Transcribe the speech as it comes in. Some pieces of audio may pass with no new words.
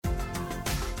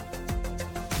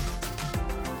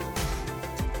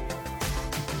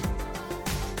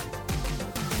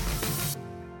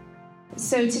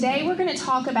So today we're going to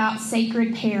talk about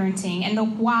sacred parenting and the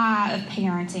why of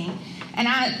parenting. And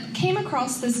I came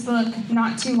across this book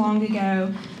not too long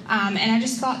ago, and I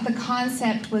just thought the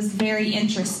concept was very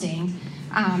interesting.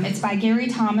 It's by Gary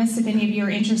Thomas, if any of you are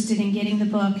interested in getting the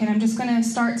book. And I'm just going to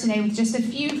start today with just a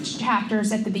few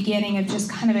chapters at the beginning of just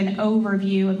kind of an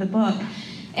overview of the book.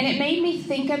 And it made me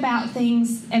think about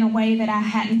things in a way that I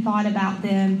hadn't thought about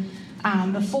them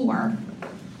before.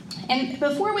 And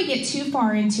before we get too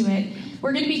far into it,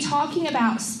 we're going to be talking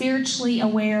about spiritually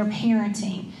aware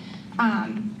parenting.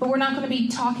 But we're not going to be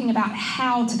talking about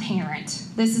how to parent.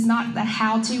 This is not the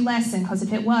how-to lesson, because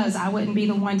if it was, I wouldn't be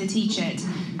the one to teach it.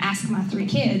 Ask my 3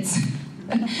 kids.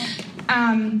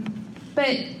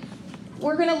 But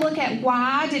we're going to look at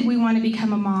why did we want to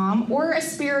become a mom or a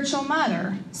spiritual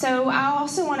mother. So I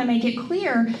also want to make it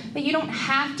clear that you don't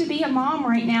have to be a mom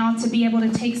right now to be able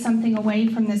to take something away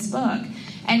from this book.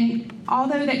 And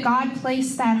although that God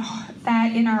placed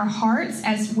that in our hearts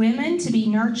as women to be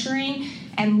nurturing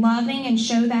and loving and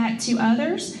show that to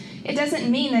others, it doesn't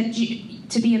mean that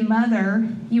to be a mother,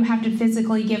 you have to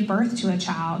physically give birth to a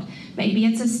child. Maybe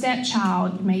it's a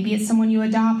stepchild. Maybe it's someone you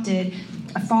adopted,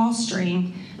 a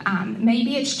fostering.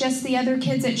 Maybe it's just the other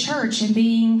kids at church and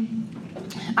being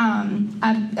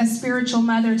a spiritual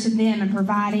mother to them and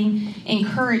providing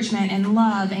encouragement and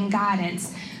love and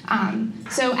guidance.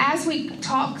 So as we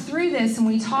talk through this and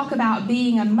we talk about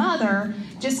being a mother,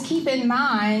 just keep in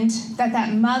mind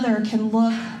that mother can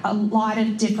look a lot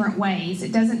of different ways.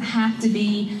 It doesn't have to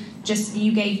be just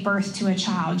you gave birth to a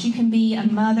child. You can be a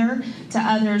mother to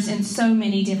others in so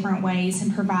many different ways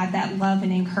and provide that love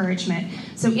and encouragement.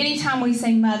 So anytime we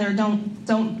say mother,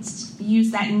 don't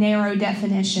use that narrow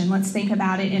definition. Let's think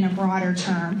about it in a broader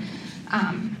term.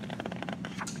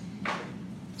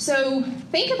 So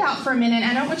think about for a minute,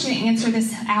 I don't want you to answer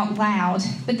this out loud,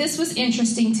 but this was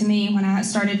interesting to me when I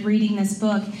started reading this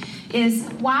book, is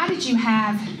why did you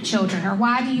have children, or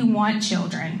why do you want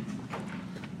children?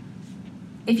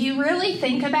 If you really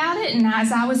think about it, and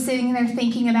as I was sitting there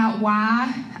thinking about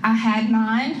why I had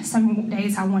mine, some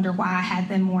days I wonder why I had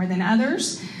them more than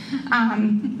others.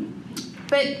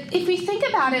 But if we think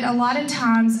about it, a lot of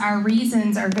times our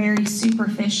reasons are very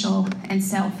superficial and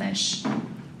selfish.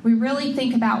 We really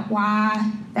think about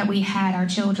why that we had our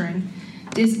children.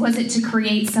 Was it to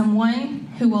create someone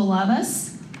who will love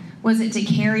us? Was it to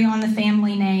carry on the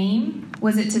family name?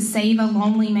 Was it to save a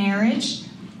lonely marriage?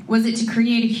 Was it to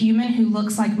create a human who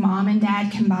looks like mom and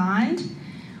dad combined?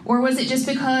 Or was it just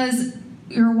because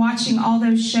you're watching all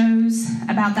those shows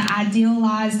about the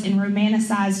idealized and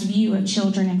romanticized view of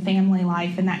children and family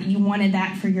life and that you wanted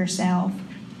that for yourself?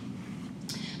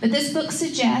 But this book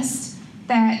suggests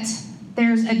that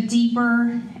there's a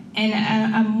deeper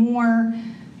and a more,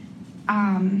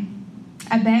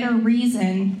 a better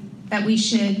reason that we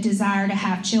should desire to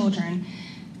have children.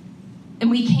 And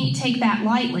we can't take that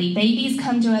lightly. Babies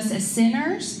come to us as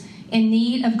sinners in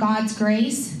need of God's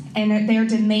grace, and they're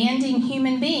demanding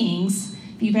human beings.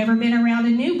 If you've ever been around a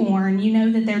newborn, you know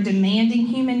that they're demanding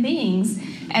human beings,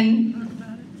 and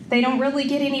they don't really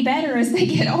get any better as they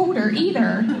get older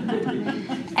either.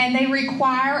 And they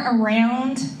require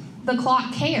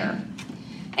around-the-clock care.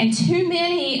 And too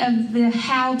many of the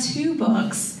how-to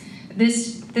books,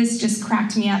 this just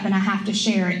cracked me up and I have to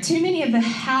share it. Too many of the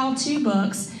how-to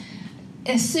books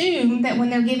assume that when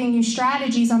they're giving you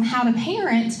strategies on how to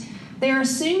parent, they're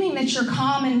assuming that you're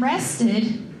calm and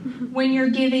rested when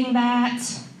you're giving that,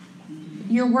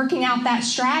 you're working out that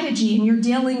strategy and you're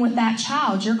dealing with that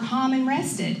child. You're calm and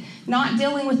rested, not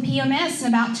dealing with PMS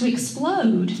and about to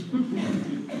explode.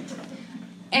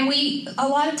 And a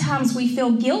lot of times we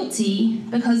feel guilty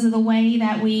because of the way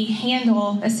that we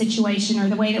handle a situation or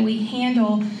the way that we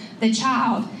handle the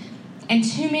child. And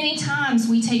too many times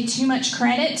we take too much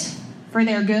credit for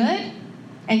their good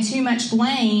and too much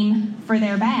blame for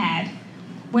their bad.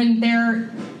 When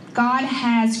God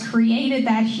has created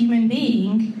that human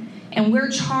being and we're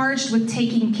charged with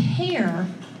taking care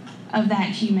of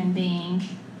that human being.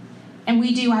 And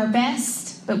we do our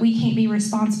best, but we can't be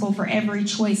responsible for every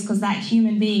choice because that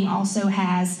human being also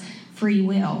has free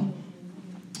will.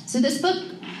 So this book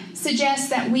suggests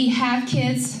that we have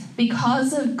kids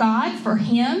because of God, for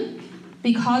Him,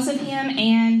 because of Him,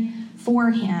 and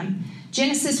for Him.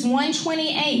 Genesis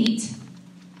 1:28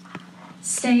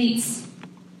 states,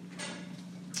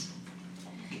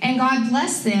 "And God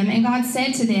blessed them, and God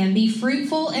said to them, 'Be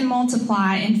fruitful and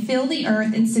multiply, and fill the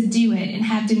earth and subdue it, and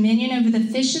have dominion over the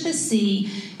fish of the sea,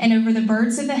 and over the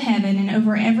birds of the heaven, and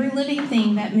over every living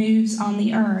thing that moves on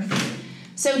the earth.'"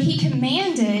 So He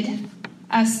commanded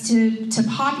us to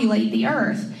populate the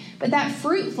earth. But that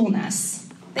fruitfulness,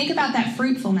 Think about that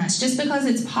fruitfulness. Just because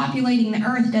it's populating the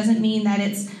earth doesn't mean that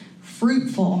it's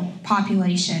fruitful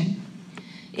population.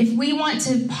 If we want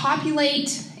to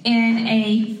populate in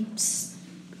a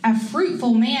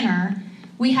fruitful manner,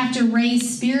 we have to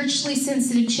raise spiritually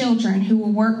sensitive children who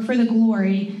will work for the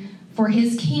glory for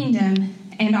his kingdom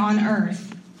and on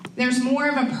earth. There's more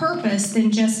of a purpose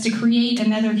than just to create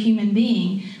another human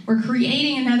being. We're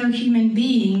creating another human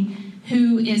being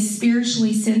who is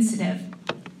spiritually sensitive.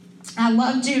 I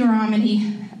love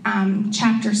Deuteronomy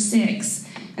chapter 6,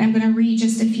 and I'm going to read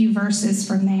just a few verses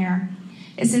from there.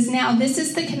 It says, "Now this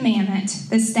is the commandment,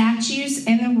 the statutes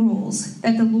and the rules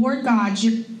that the Lord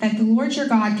your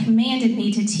God commanded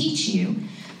me to teach you,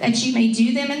 that you may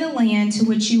do them in the land to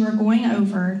which you are going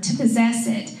over to possess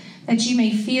it, that you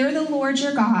may fear the Lord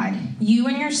your God, you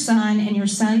and your son and your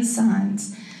son's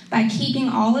sons, by keeping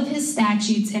all of his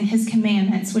statutes and his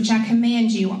commandments, which I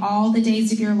command you all the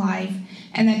days of your life,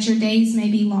 and that your days may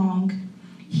be long.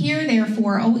 Hear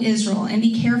therefore, O Israel, and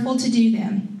be careful to do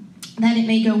them, that it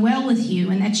may go well with you,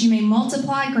 and that you may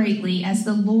multiply greatly, as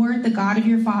the Lord, the God of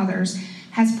your fathers,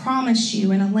 has promised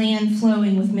you in a land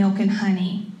flowing with milk and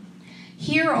honey.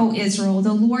 Hear, O Israel,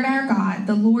 the Lord our God,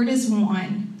 the Lord is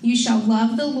one. You shall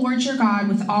love the Lord your God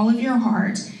with all of your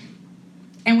heart,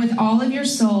 and with all of your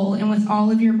soul, and with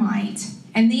all of your might.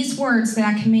 And these words that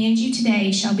I command you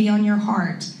today shall be on your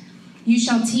heart. You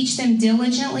shall teach them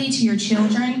diligently to your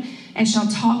children, and shall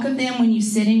talk of them when you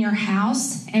sit in your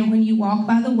house, and when you walk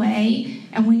by the way,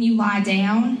 and when you lie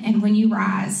down, and when you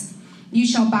rise. You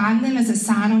shall bind them as a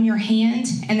sign on your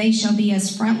hand, and they shall be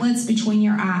as frontlets between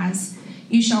your eyes.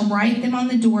 You shall write them on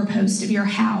the doorpost of your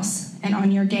house and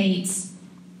on your gates."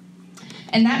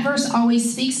 And that verse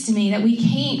always speaks to me that we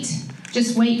can't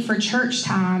just wait for church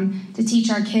time to teach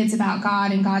our kids about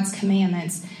God and God's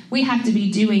commandments. We have to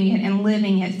be doing it and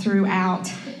living it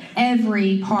throughout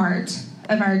every part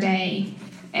of our day.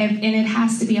 And it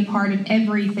has to be a part of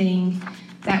everything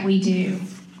that we do.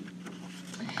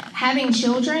 Having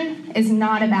children is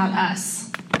not about us.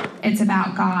 It's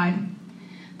about God.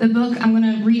 The book, I'm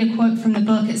going to read a quote from the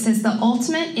book. It says, "The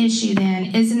ultimate issue then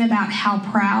isn't about how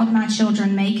proud my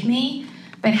children make me,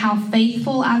 but how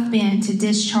faithful I've been to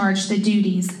discharge the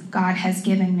duties God has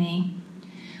given me."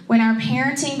 When our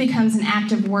parenting becomes an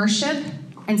act of worship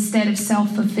instead of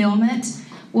self-fulfillment,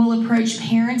 we'll approach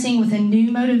parenting with a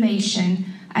new motivation,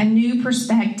 a new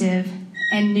perspective,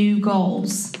 and new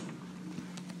goals.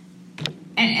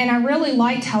 And I really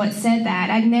liked how it said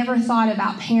that. I'd never thought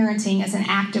about parenting as an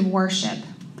act of worship,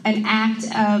 an act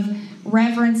of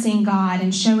reverencing God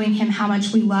and showing him how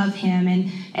much we love him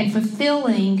and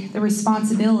fulfilling the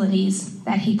responsibilities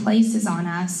that he places on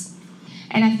us.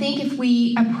 And I think if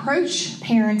we approach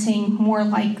parenting more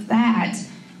like that,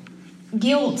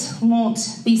 guilt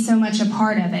won't be so much a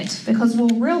part of it, because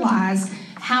we'll realize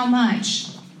how much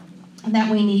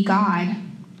that we need God.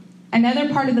 Another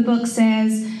part of the book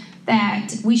says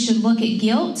that we should look at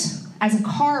guilt as a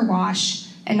car wash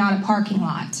and not a parking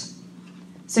lot.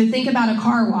 So think about a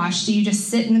car wash. Do you just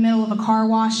sit in the middle of a car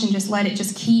wash and just let it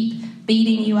just keep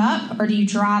beating you up, or do you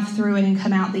drive through it and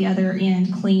come out the other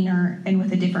end cleaner and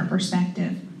with a different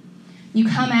perspective? You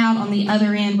come out on the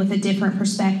other end with a different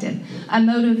perspective, a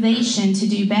motivation to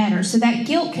do better. So that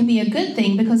guilt can be a good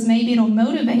thing, because maybe it'll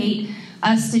motivate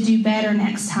us to do better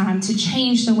next time, to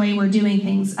change the way we're doing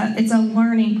things. It's a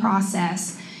learning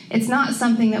process. It's not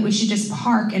something that we should just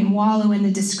park and wallow in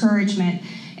the discouragement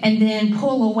and then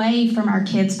pull away from our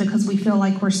kids because we feel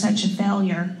like we're such a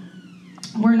failure.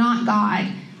 We're not God,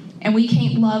 and we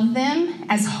can't love them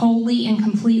as wholly and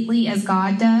completely as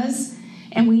God does,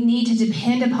 and we need to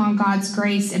depend upon God's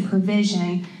grace and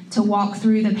provision to walk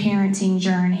through the parenting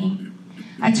journey.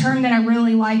 A term that I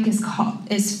really like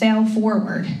is fail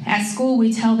forward. At school,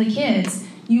 we tell the kids,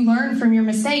 you learn from your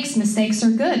mistakes. Mistakes are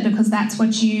good because that's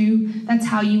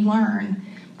how you learn.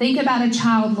 Think about a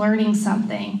child learning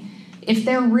something. If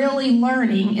they're really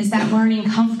learning, is that learning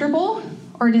comfortable,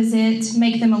 or does it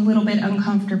make them a little bit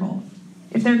uncomfortable?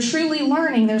 If they're truly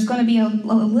learning, there's going to be a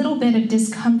little bit of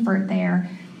discomfort there.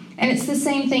 And it's the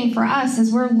same thing for us.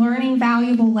 As we're learning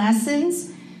valuable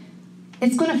lessons,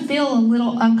 it's going to feel a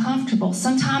little uncomfortable.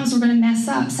 Sometimes we're going to mess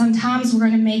up. Sometimes we're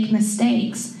going to make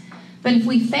mistakes. But if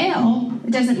we fail,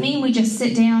 it doesn't mean we just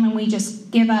sit down and we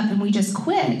just give up and we just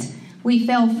quit. We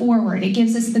fail forward. It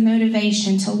gives us the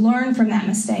motivation to learn from that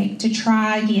mistake, to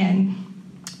try again,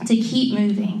 to keep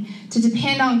moving, to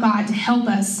depend on God to help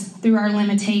us through our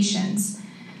limitations,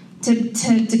 to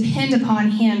depend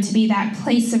upon him to be that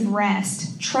place of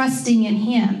rest, trusting in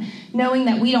him, knowing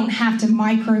that we don't have to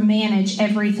micromanage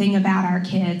everything about our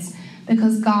kids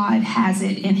because God has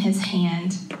it in his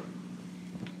hand.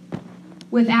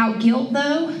 Without guilt,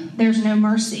 though, there's no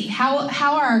mercy. How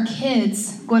are our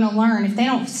kids going to learn if they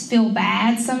don't feel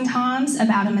bad sometimes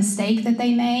about a mistake that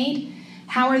they made?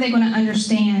 How are they going to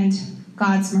understand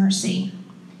God's mercy?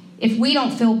 If we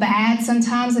don't feel bad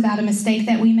sometimes about a mistake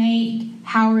that we made,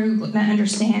 how are we going to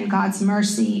understand God's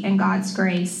mercy and God's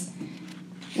grace?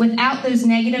 Without those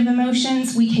negative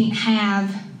emotions, we can't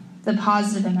have the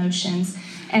positive emotions.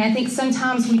 And I think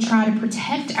sometimes we try to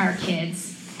protect our kids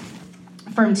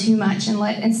from too much and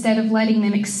instead of letting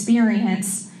them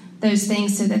experience those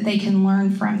things so that they can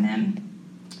learn from them.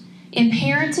 In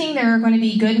parenting, there are going to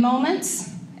be good moments,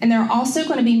 and there are also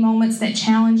going to be moments that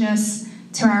challenge us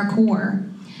to our core.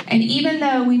 And even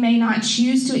though we may not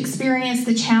choose to experience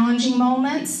the challenging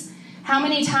moments, how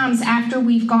many times after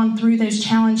we've gone through those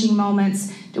challenging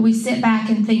moments do we sit back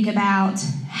and think about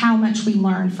how much we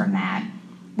learned from that?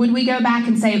 Would we go back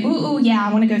and say, ooh, yeah,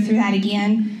 I want to go through that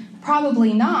again?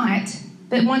 Probably not.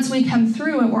 But once we come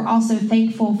through it, we're also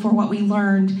thankful for what we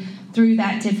learned through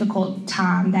that difficult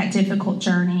time, that difficult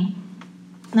journey.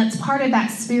 And that's part of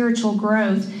that spiritual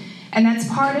growth. And that's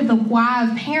part of the why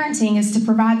of parenting, is to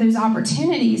provide those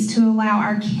opportunities to allow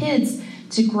our kids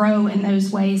to grow in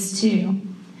those ways too.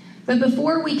 But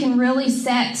before we can really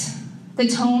set the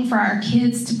tone for our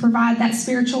kids to provide that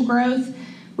spiritual growth,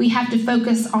 we have to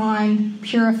focus on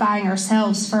purifying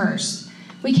ourselves first.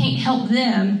 We can't help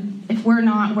them if we're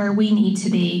not where we need to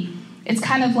be. It's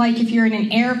kind of like if you're in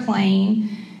an airplane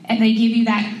and they give you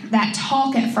that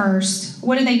talk at first.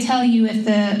 What do they tell you if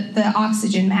the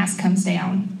oxygen mask comes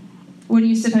down? What are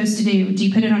you supposed to do? Do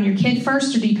you put it on your kid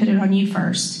first, or do you put it on you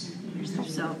first?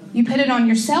 Yourself. You put it on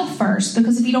yourself first,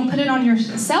 because if you don't put it on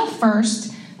yourself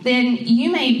first, then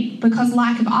you may, because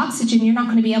lack of oxygen, you're not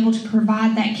going to be able to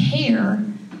provide that care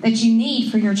that you need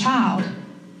for your child.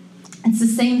 It's the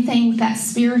same thing with that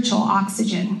spiritual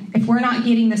oxygen. If we're not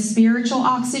getting the spiritual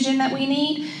oxygen that we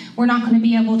need, we're not going to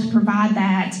be able to provide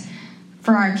that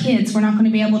for our kids. We're not going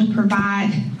to be able to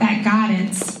provide that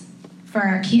guidance for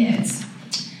our kids.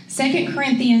 2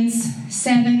 Corinthians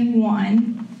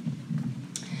 7:1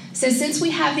 says, "Since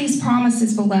we have these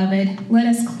promises, beloved, let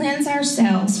us cleanse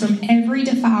ourselves from every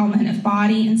defilement of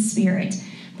body and spirit,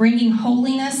 bringing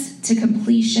holiness to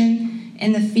completion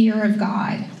in the fear of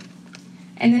God."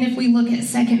 And then if we look at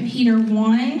 2 Peter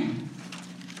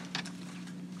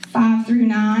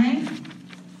 1:5-9,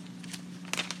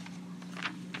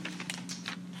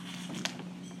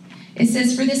 it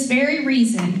says, "For this very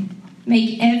reason,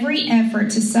 make every effort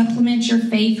to supplement your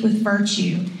faith with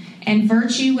virtue, and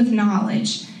virtue with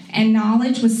knowledge, and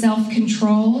knowledge with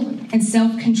self-control, and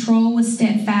self-control with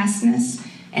steadfastness,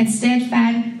 and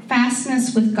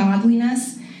steadfastness with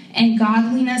godliness, and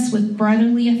godliness with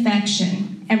brotherly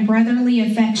affection, and brotherly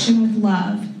affection with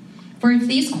love. For if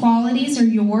these qualities are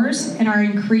yours and are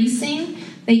increasing,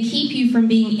 they keep you from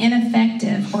being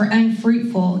ineffective or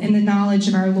unfruitful in the knowledge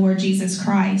of our Lord Jesus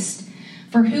Christ.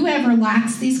 For whoever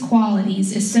lacks these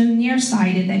qualities is so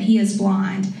nearsighted that he is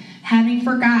blind, having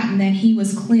forgotten that he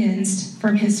was cleansed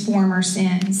from his former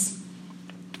sins."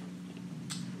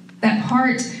 That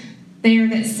part there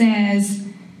that says,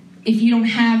 if you don't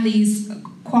have these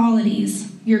qualities,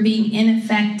 you're being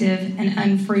ineffective and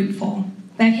unfruitful.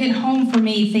 That hit home for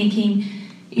me, thinking,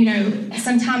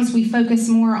 sometimes we focus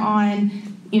more on,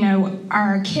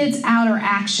 our kids' outer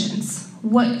actions.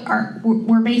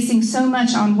 We're basing so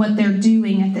much on what they're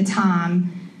doing at the time,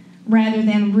 rather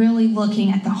than really looking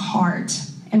at the heart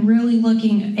and really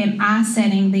looking, am I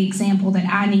setting the example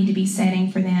that I need to be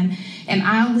setting for them? Am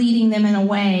I leading them in a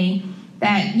way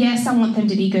that, yes, I want them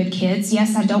to be good kids.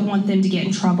 Yes, I don't want them to get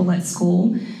in trouble at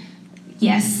school.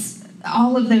 Yes,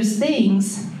 all of those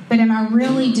things. But am I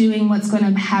really doing what's going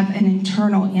to have an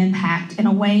internal impact in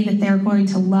a way that they're going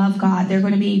to love God? They're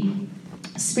going to be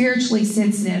spiritually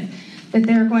sensitive, that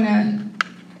they're going to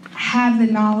have the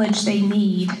knowledge they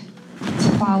need to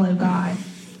follow God.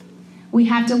 We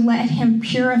have to let Him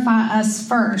purify us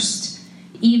first,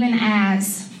 even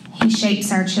as He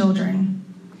shapes our children.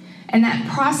 And that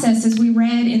process, as we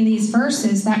read in these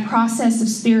verses, that process of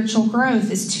spiritual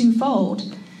growth is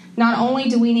twofold. Not only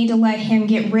do we need to let Him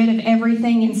get rid of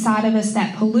everything inside of us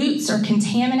that pollutes or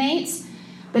contaminates,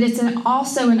 but it's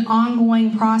also an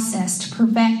ongoing process to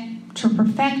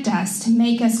perfect us, to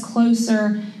make us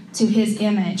closer to His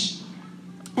image.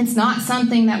 It's not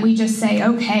something that we just say,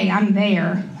 okay, I'm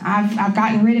there. I've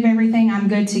gotten rid of everything. I'm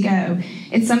good to go.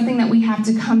 It's something that we have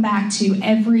to come back to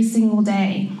every single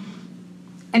day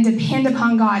and depend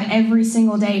upon God every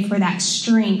single day for that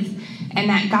strength and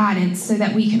that guidance, so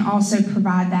that we can also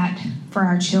provide that for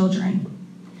our children.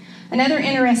 Another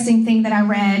interesting thing that I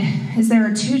read is there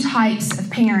are two types of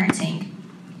parenting.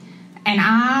 And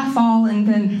I fall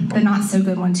in the not so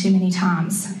good one too many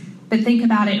times. But think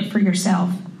about it for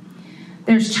yourself.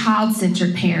 There's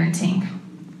child-centered parenting.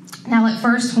 Now, at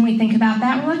first, when we think about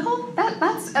that, we're like, oh,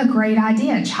 that's a great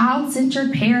idea.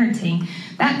 Child-centered parenting.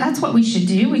 That's what we should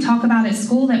do. We talk about at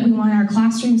school that we want our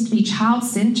classrooms to be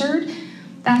child-centered.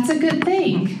 That's a good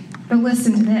thing. But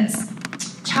listen to this.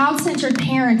 Child-centered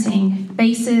parenting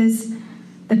bases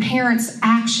the parent's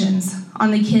actions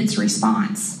on the kid's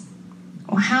response.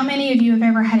 Well, how many of you have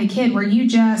ever had a kid where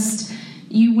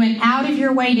you went out of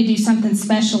your way to do something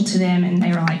special to them and they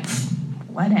were like,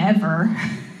 whatever.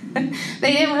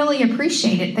 They didn't really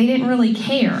appreciate it. They didn't really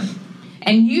care.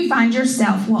 And you find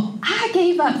yourself, well, I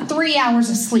gave up 3 hours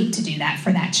of sleep to do that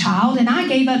for that child, and I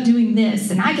gave up doing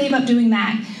this, and I gave up doing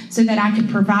that so that I could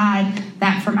provide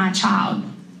that for my child.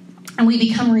 And we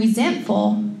become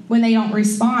resentful when they don't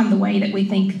respond the way that we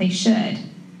think they should.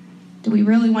 Do we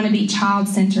really want to be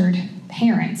child-centered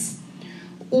parents?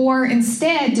 Or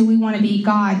instead, do we want to be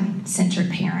God-centered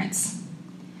parents?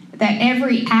 That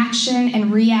every action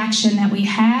and reaction that we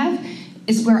have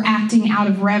is we're acting out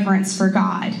of reverence for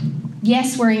God.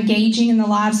 Yes, we're engaging in the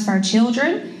lives of our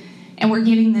children, and we're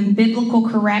giving them biblical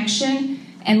correction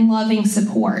and loving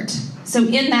support. So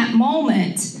in that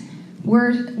moment,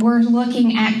 we're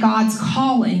looking at God's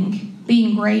calling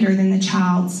being greater than the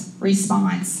child's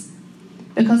response.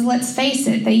 Because let's face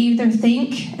it, they either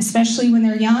think, especially when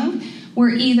they're young, we're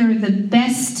either the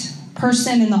best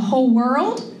person in the whole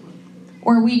world,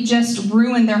 or we've just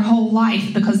ruined their whole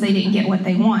life because they didn't get what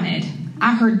they wanted.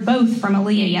 I heard both from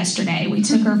Aaliyah yesterday. We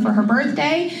took her for her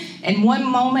birthday, and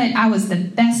one moment I was the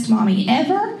best mommy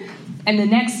ever, and the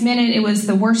next minute it was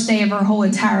the worst day of her whole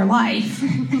entire life,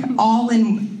 all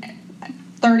in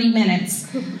 30 minutes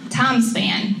time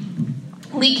span.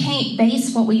 We can't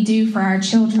base what we do for our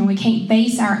children. We can't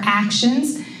base our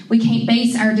actions. We can't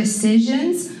base our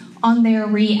decisions on their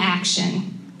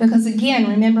reaction. Because again,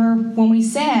 remember when we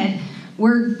said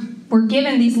we're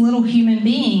given these little human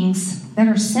beings that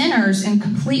are sinners and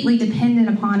completely dependent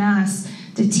upon us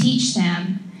to teach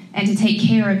them and to take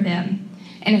care of them.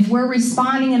 And if we're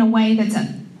responding in a way that's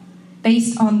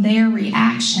based on their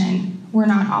reaction, we're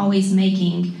not always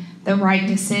making the right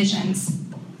decisions.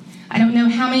 I don't know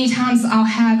how many times I'll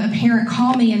have a parent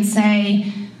call me and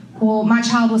say, well, my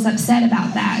child was upset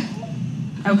about that.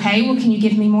 Okay, well, can you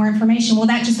give me more information? Well,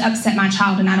 that just upset my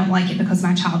child, and I don't like it because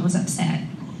my child was upset.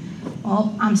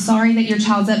 Well, I'm sorry that your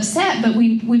child's upset, but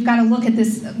we've got to look at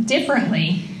this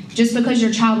differently. Just because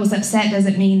your child was upset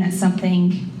doesn't mean that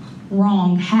something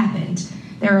wrong happened.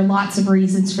 There are lots of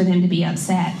reasons for them to be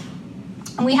upset.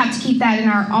 And we have to keep that in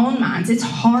our own minds. It's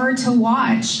hard to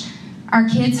watch our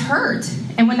kids hurt.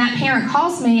 And when that parent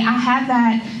calls me, I have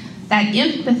that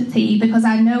empathy because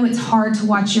I know it's hard to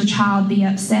watch your child be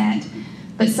upset.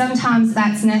 But sometimes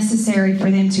that's necessary for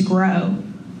them to grow.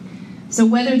 So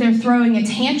whether they're throwing a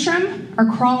tantrum or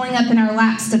crawling up in our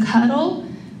laps to cuddle,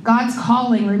 God's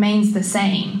calling remains the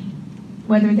same.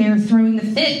 Whether they're throwing the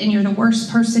fit and you're the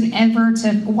worst person ever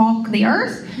to walk the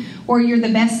earth, or you're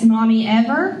the best mommy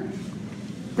ever,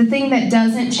 the thing that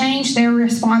doesn't change, their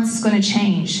response is going to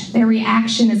change. Their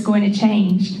reaction is going to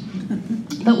change.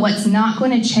 But what's not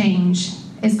going to change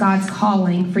is God's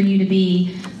calling for you to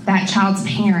be that child's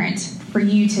parent, for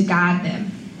you to guide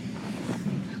them.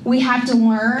 We have to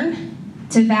learn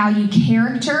to value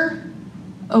character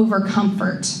over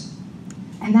comfort.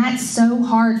 And that's so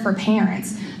hard for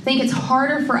parents. I think it's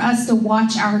harder for us to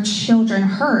watch our children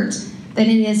hurt than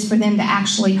it is for them to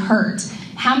actually hurt.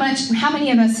 How many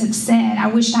of us have said, I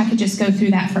wish I could just go through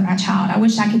that for my child. I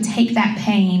wish I could take that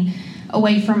pain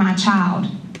away from my child.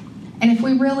 And if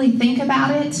we really think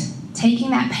about it,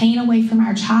 taking that pain away from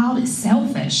our child is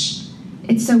selfish.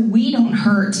 It's so we don't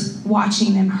hurt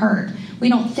watching them hurt. We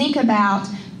don't think about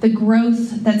the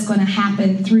growth that's going to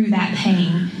happen through that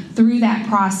pain, through that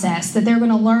process, that they're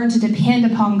going to learn to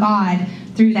depend upon God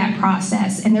through that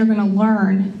process, and they're going to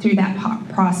learn through that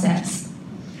process.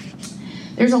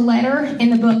 There's a letter in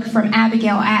the book from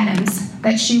Abigail Adams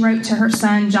that she wrote to her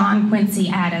son, John Quincy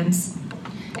Adams.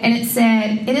 And it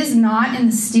said, "It is not in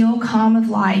the still calm of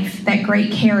life that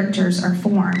great characters are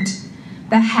formed.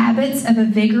 The habits of a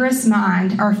vigorous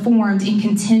mind are formed in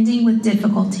contending with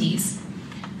difficulties.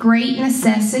 Great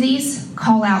necessities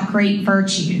call out great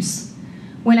virtues.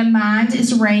 When a mind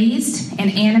is raised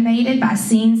and animated by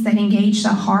scenes that engage the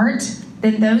heart,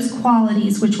 then those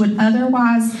qualities which would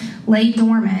otherwise lay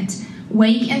dormant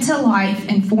wake into life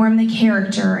and form the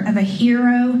character of a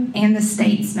hero and the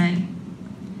statesman."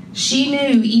 She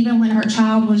knew, even when her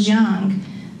child was young,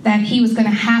 that he was going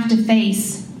to have to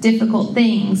face difficult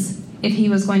things if he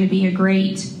was going to be a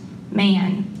great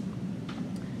man.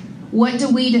 What do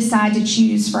we decide to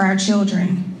choose for our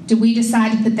children? Do we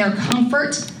decide to put their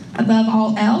comfort above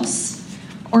all else?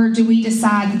 Or do we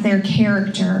decide that their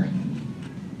character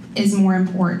is more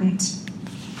important?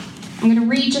 I'm going to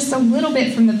read just a little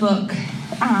bit from the book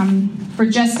for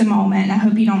just a moment. I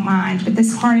hope you don't mind, but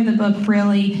this part of the book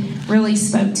really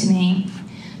spoke to me.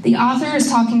 The author is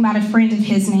talking about a friend of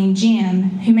his named Jim,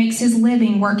 who makes his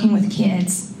living working with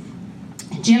kids.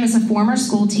 Jim is a former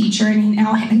school teacher, and he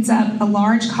now heads up a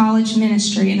large college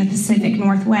ministry in the Pacific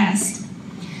Northwest.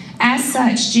 As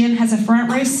such, Jim has a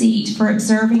front row seat for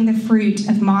observing the fruit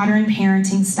of modern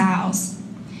parenting styles.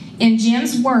 In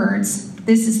Jim's words,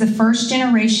 this is the first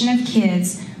generation of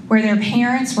kids where their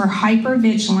parents were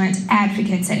hyper-vigilant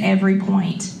advocates at every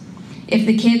point. If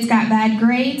the kids got bad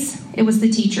grades, it was the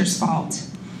teacher's fault.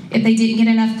 If they didn't get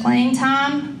enough playing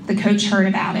time, the coach heard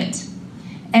about it.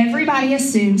 Everybody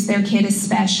assumes their kid is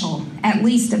special, at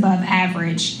least above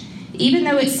average, even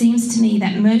though it seems to me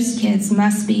that most kids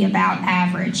must be about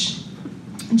average.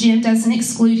 Jim doesn't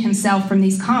exclude himself from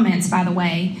these comments, by the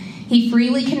way. He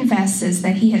freely confesses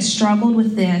that he has struggled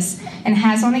with this and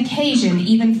has on occasion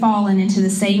even fallen into the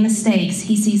same mistakes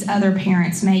he sees other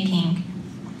parents making.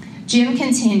 Jim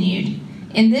continued,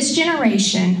 "In this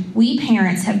generation, we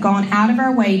parents have gone out of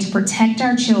our way to protect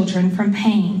our children from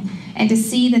pain and to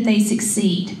see that they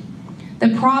succeed. The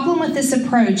problem with this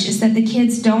approach is that the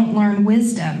kids don't learn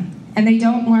wisdom and they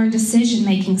don't learn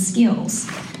decision-making skills.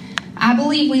 I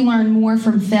believe we learn more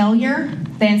from failure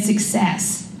than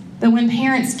success. But when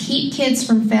parents keep kids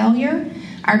from failure,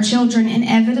 our children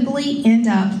inevitably end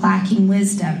up lacking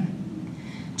wisdom."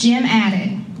 Jim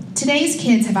added, "Today's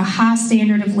kids have a high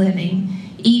standard of living,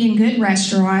 eat in good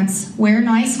restaurants, wear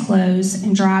nice clothes,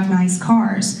 and drive nice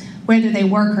cars, whether they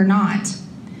work or not.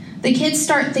 The kids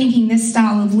start thinking this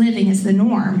style of living is the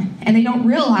norm, and they don't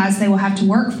realize they will have to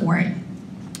work for it.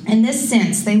 In this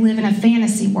sense, they live in a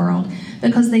fantasy world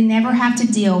because they never have to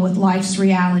deal with life's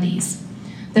realities.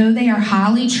 Though they are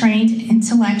highly trained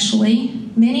intellectually,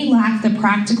 many lack the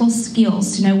practical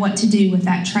skills to know what to do with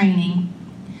that training.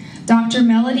 Dr.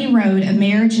 Melody Rode, a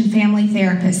marriage and family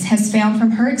therapist, has found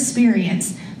from her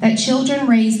experience that children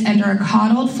raised under a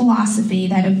coddled philosophy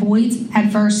that avoids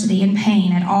adversity and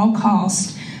pain at all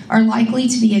costs are likely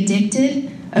to be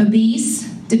addicted, obese,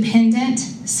 dependent,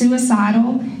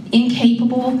 suicidal,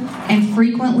 incapable, and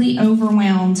frequently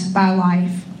overwhelmed by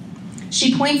life.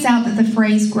 She points out that the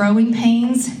phrase growing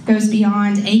pains goes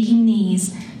beyond aching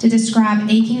knees to describe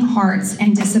aching hearts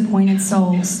and disappointed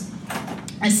souls,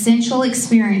 essential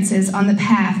experiences on the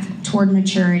path toward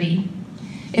maturity.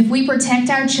 If we protect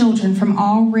our children from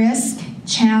all risk,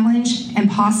 challenge,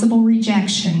 and possible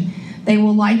rejection, they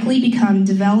will likely become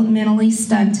developmentally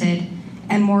stunted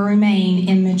and will remain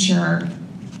immature."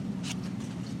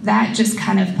 That just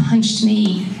kind of punched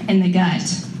me in the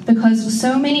gut, because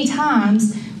so many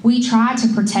times we try to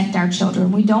protect our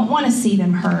children. We don't want to see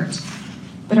them hurt.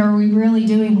 But are we really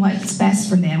doing what's best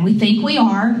for them? We think we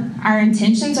are. Our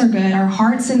intentions are good. Our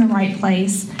heart's in the right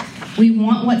place. We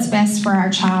want what's best for our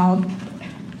child.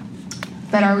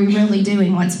 But are we really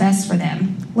doing what's best for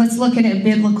them? Let's look at a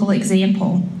biblical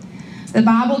example. The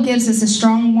Bible gives us a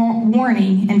strong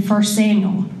warning in 1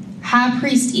 Samuel. High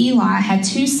priest Eli had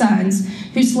 2 sons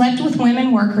who slept with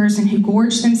women workers and who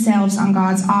gorged themselves on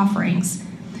God's offerings.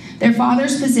 Their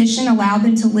father's position allowed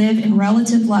them to live in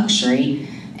relative luxury,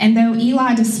 and though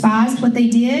Eli despised what they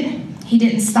did, he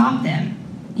didn't stop them.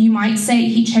 You might say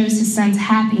he chose his sons'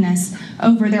 happiness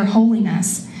over their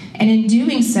holiness, and in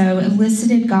doing so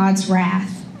elicited God's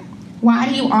wrath. "Why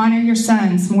do you honor your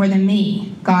sons more than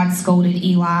me?" God scolded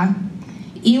Eli.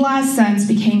 Eli's sons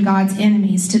became God's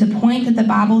enemies to the point that the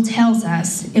Bible tells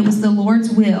us it was the Lord's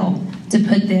will to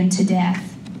put them to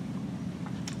death.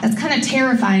 That's kind of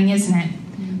terrifying, isn't it?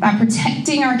 By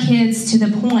protecting our kids to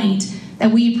the point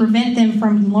that we prevent them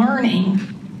from learning,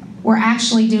 we're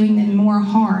actually doing them more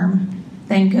harm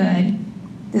than good.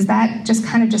 Does that just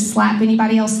kind of slap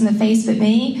anybody else in the face but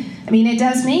me? I mean, it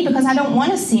does me, because I don't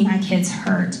want to see my kids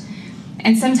hurt.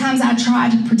 And sometimes I try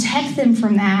to protect them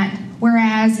from that,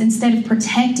 whereas instead of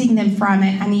protecting them from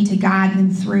it, I need to guide them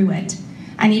through it.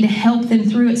 I need to help them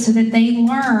through it so that they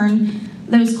learn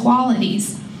those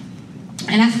qualities.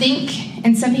 And I think,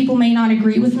 and some people may not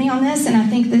agree with me on this, and I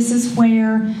think this is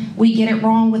where we get it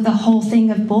wrong with the whole thing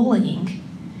of bullying.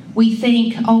 We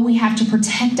think, oh, we have to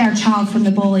protect our child from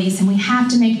the bullies, and we have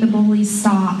to make the bullies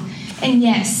stop. And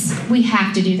yes, we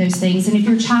have to do those things. And if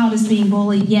your child is being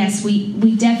bullied, yes,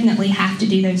 we definitely have to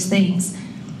do those things.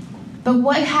 But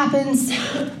what happens,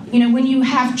 when you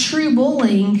have true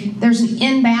bullying, there's an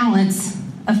imbalance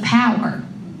of power.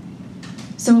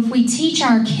 So if we teach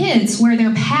our kids where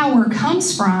their power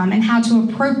comes from and how to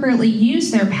appropriately use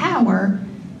their power,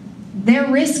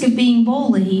 their risk of being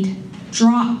bullied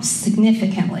drops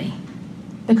significantly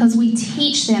because we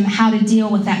teach them how to deal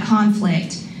with that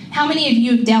conflict. How many of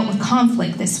you have dealt with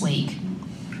conflict this week?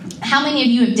 How many of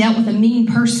you have dealt with a mean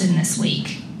person this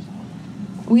week?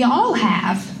 We all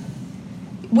have.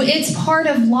 It's part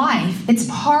of life. It's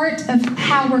part of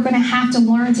how we're going to have to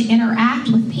learn to interact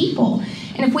with people.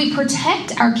 And if we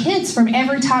protect our kids from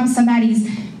every time somebody's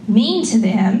mean to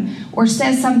them or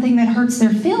says something that hurts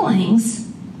their feelings,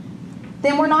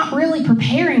 then we're not really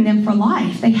preparing them for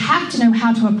life. They have to know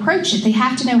how to approach it. They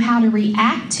have to know how to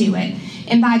react to it.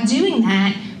 And by doing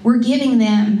that, we're giving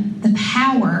them the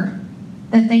power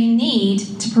that they need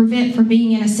to prevent from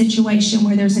being in a situation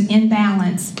where there's an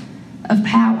imbalance of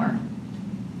power.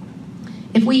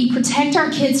 If we protect our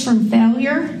kids from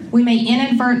failure, we may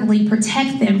inadvertently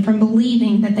protect them from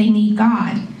believing that they need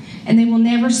God, and they will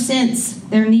never sense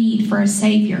their need for a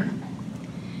Savior.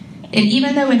 And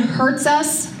even though it hurts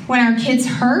us when our kids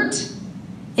hurt,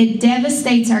 it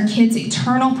devastates our kids'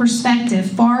 eternal perspective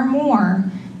far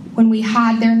more when we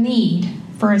hide their need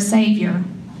for a Savior.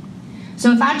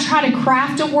 So if I try to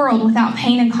craft a world without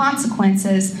pain and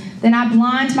consequences, then I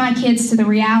blind my kids to the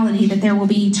reality that there will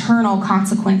be eternal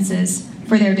consequences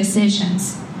for their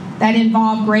decisions that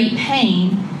involve great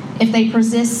pain if they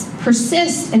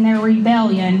persist in their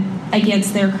rebellion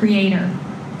against their Creator.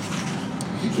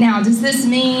 Now, does this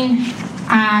mean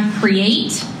I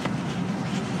create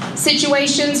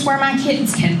situations where my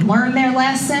kids can learn their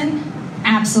lesson?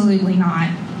 Absolutely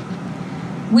not.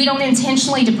 We don't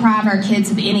intentionally deprive our kids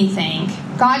of anything.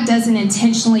 God doesn't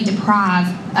intentionally deprive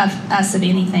us of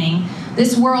anything.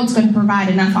 This world's going to provide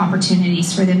enough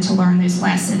opportunities for them to learn those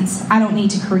lessons. I don't need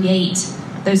to create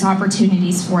those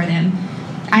opportunities for them.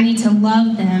 I need to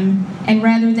love them, and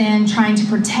rather than trying to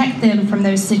protect them from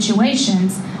those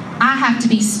situations, I have to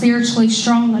be spiritually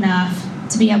strong enough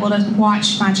to be able to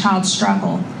watch my child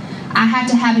struggle. I have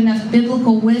to have enough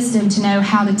biblical wisdom to know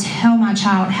how to tell my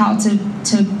child how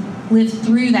to live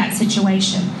through that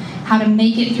situation, how to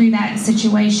make it through that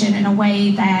situation in a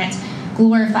way that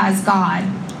glorifies God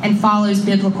and follows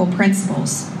biblical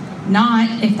principles.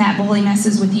 Not, if that bully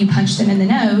messes with you, punch them in the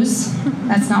nose.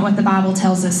 That's not what the Bible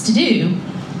tells us to do.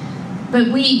 But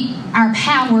our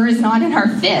power is not in our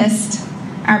fist.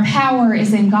 Our power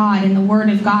is in God, in the Word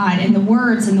of God, and the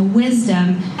words and the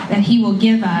wisdom that He will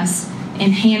give us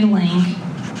in handling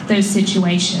those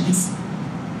situations.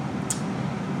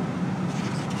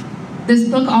 This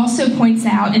book also points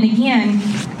out, and again,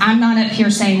 I'm not up here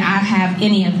saying I have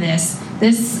any of this.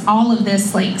 All of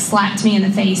this slapped me in the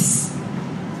face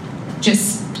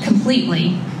just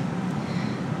completely.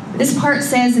 This part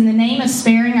says, in the name of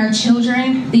sparing our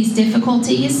children these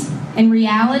difficulties, in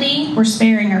reality, we're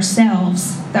sparing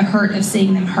ourselves the hurt of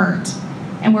seeing them hurt.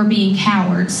 And we're being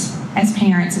cowards as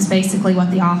parents, is basically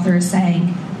what the author is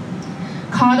saying.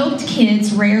 Coddled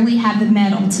kids rarely have the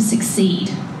mettle to succeed.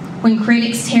 When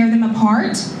critics tear them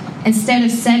apart, instead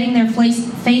of setting their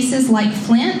faces like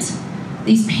flint,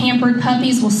 these pampered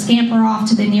puppies will scamper off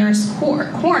to the nearest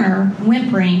corner,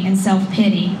 whimpering in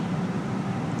self-pity.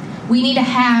 We need to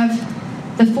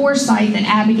have the foresight that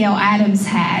Abigail Adams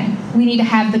had. We need to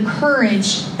have the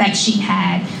courage that she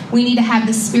had. We need to have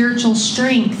the spiritual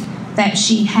strength that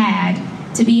she had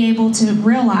to be able to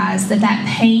realize that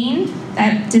pain,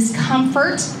 that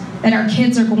discomfort that our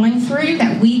kids are going through,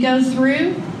 that we go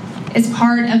through, is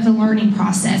part of the learning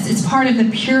process. It's part of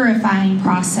the purifying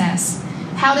process.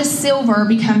 How does silver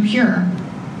become pure?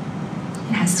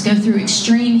 It has to go through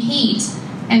extreme heat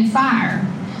and fire.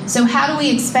 So how do we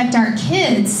expect our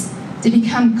kids to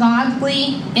become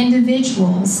godly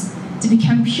individuals, to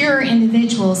become pure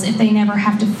individuals, if they never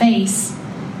have to face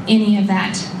any of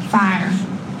that fire?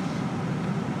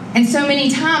 And so many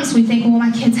times we think, well,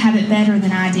 my kids have it better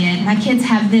than I did. My kids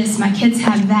have this, my kids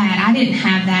have that. I didn't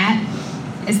have that.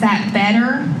 Is that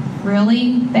better?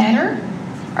 Really better?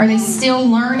 Are they still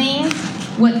learning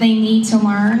what they need to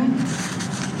learn?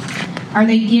 Are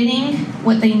they getting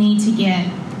what they need to get?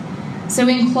 So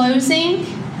in closing,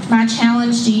 my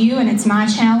challenge to you, and it's my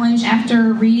challenge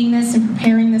after reading this and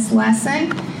preparing this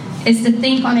lesson, is to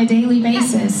think on a daily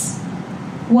basis,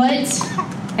 what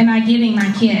am I giving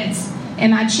my kids?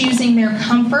 Am I choosing their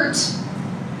comfort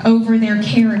over their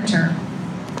character?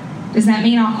 Does that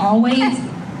mean I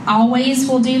always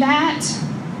will do that?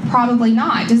 Probably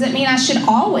not. Does it mean I should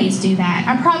always do that?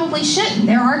 I probably shouldn't.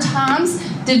 There are times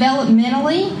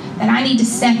developmentally that I need to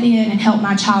step in and help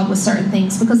my child with certain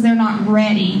things because they're not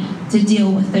ready to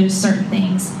deal with those certain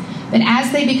things. But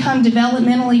as they become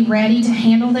developmentally ready to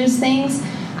handle those things,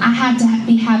 I have to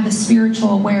have the spiritual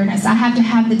awareness. I have to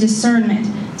have the discernment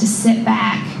to sit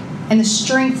back and the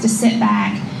strength to sit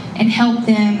back and help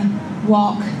them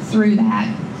walk through that.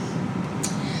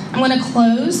 I'm going to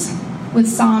close with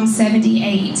Psalm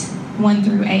 78, 1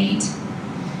 through 8.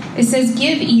 It says,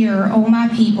 "Give ear, O my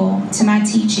people, to my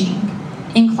teaching.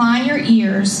 Incline your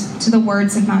ears to the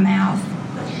words of my mouth.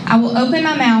 I will open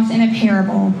my mouth in a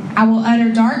parable. I will utter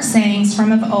dark sayings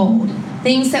from of old,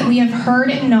 things that we have heard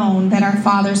and known that our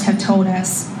fathers have told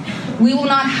us. We will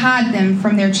not hide them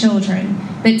from their children,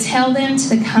 but tell them to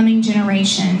the coming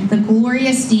generation the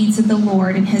glorious deeds of the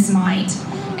Lord and his might,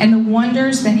 and the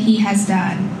wonders that he has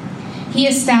done. He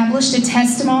established a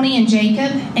testimony in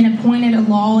Jacob and appointed a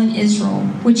law in Israel,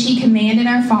 which he commanded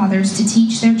our fathers to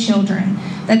teach their children,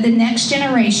 that the next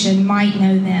generation might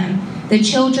know them, the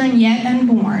children yet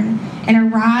unborn, and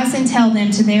arise and tell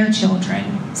them to their children,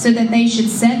 so that they should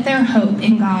set their hope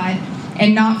in God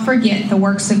and not forget the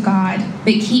works of God,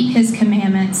 but keep his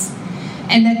commandments,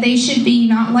 and that they should be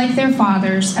not like their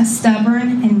fathers, a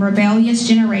stubborn and rebellious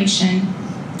generation,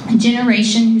 a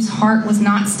generation whose heart was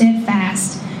not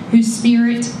steadfast, whose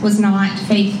spirit was not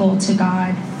faithful to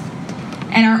God."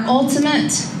 And our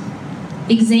ultimate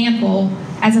example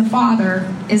as a father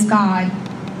is God.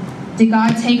 Did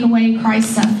God take away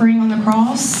Christ's suffering on the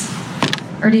cross?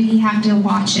 Or did he have to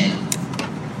watch it?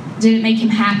 Did it make him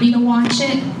happy to watch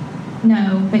it?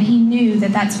 No, but he knew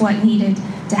that that's what needed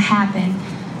to happen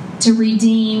to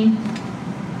redeem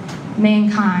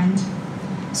mankind.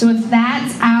 So if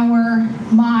that's our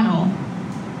model,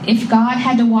 if God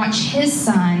had to watch his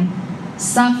son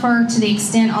suffer to the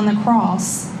extent on the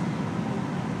cross,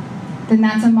 then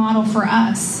that's a model for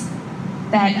us,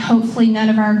 that hopefully none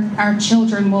of our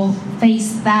children will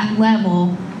face that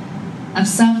level of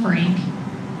suffering.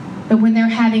 But when they're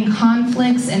having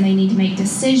conflicts and they need to make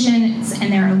decisions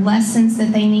and there are lessons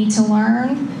that they need to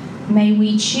learn, may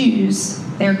we choose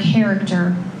their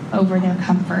character over their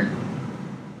comfort.